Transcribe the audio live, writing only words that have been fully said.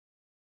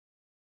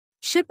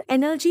Ship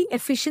Energy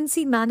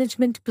Efficiency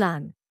Management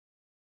Plan.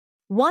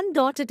 1.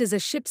 It is a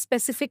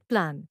ship-specific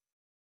plan.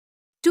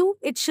 2.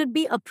 It should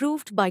be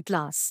approved by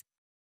class.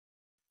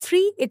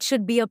 3. It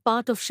should be a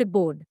part of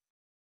shipboard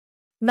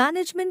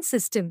management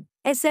system,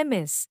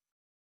 SMS.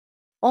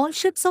 All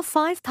ships of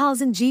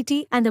 5000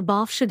 GT and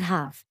above should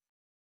have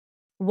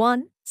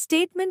 1.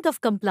 Statement of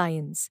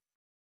compliance.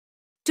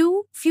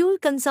 2. Fuel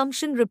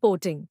consumption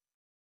reporting.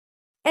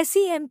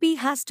 SEMP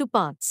has two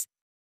parts.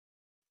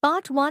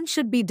 Part 1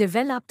 should be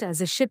developed as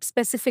a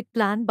ship-specific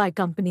plan by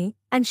company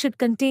and should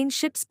contain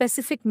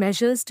ship-specific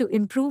measures to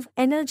improve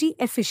energy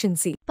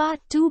efficiency. Part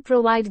 2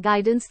 provide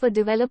guidance for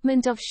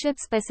development of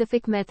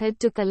ship-specific method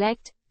to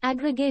collect,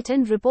 aggregate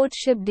and report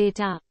ship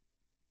data.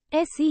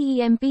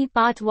 SEEMP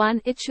Part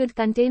 1 It should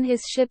contain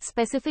his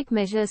ship-specific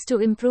measures to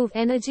improve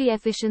energy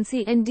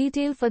efficiency and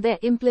detail for their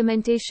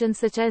implementation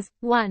such as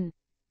 1.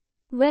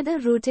 Weather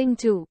routing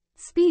 2.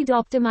 Speed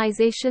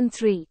optimization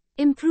 3.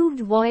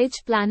 Improved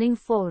voyage planning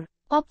 4.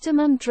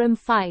 Optimum trim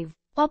 5.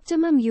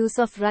 Optimum use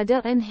of rudder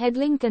and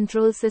headling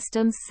control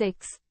systems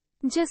 6.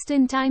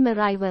 Just-in-time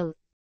arrival.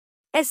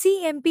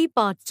 SEMP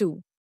Part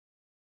 2.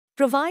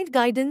 Provide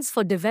guidance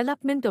for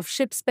development of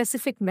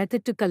ship-specific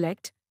method to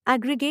collect,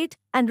 aggregate,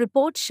 and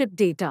report ship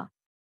data.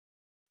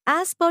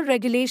 As per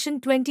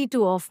Regulation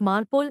 22 of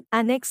MARPOL,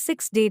 Annex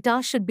 6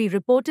 data should be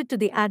reported to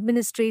the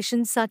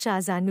administration such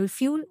as annual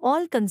fuel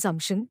oil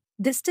consumption,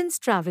 distance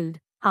travelled,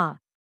 hour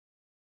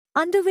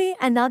underway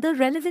and other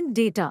relevant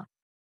data.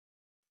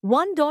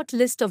 1.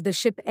 List of the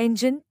ship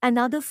engine and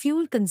other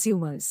fuel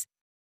consumers.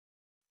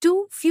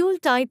 2. Fuel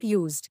type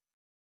used.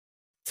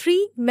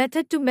 3.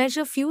 Method to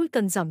measure fuel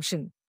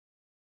consumption.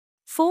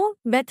 4.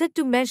 Method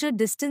to measure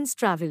distance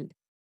travelled.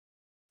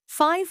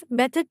 5.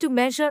 Method to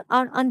measure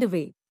hour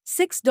underway.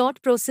 6.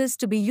 Process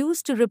to be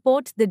used to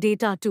report the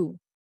data to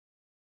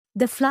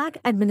the Flag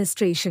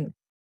Administration.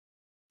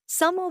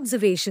 Some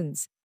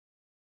observations.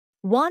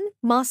 1.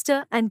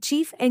 Master and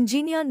Chief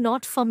Engineer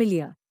not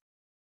familiar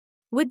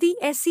with the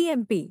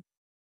SEMP.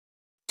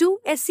 2.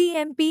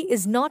 SEMP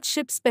is not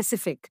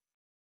ship-specific.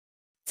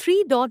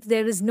 3.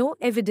 There is no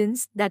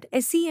evidence that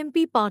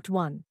SEMP Part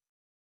 1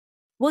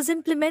 was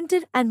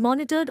implemented and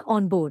monitored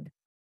on board.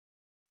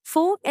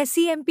 4.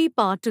 SEMP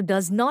Part 2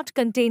 does not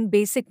contain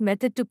basic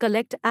method to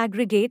collect,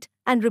 aggregate,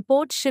 and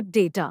report ship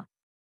data.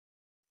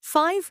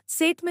 5.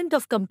 Statement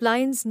of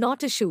compliance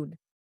not issued.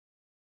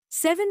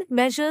 7.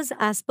 Measures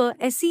as per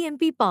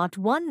SEMP Part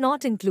 1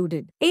 not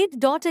included. 8.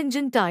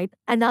 Engine type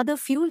and other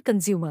fuel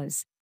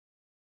consumers.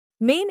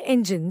 Main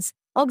engines,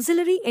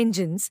 auxiliary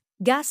engines,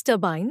 gas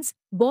turbines,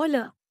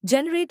 boiler,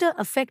 generator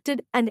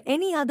affected and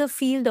any other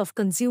field of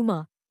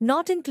consumer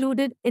not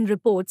included in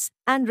reports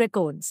and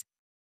records.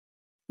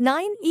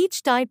 9.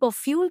 Each type of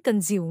fuel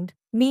consumed,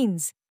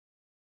 means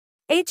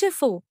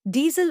HFO,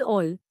 diesel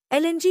oil,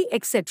 LNG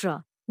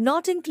etc.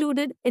 not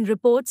included in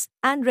reports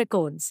and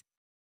records.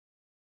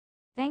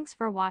 Thanks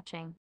for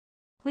watching.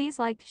 Please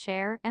like,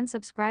 share, and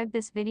subscribe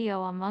this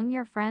video among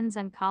your friends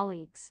and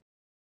colleagues.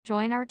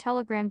 Join our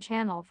Telegram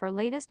channel for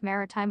latest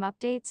maritime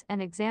updates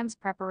and exams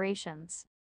preparations.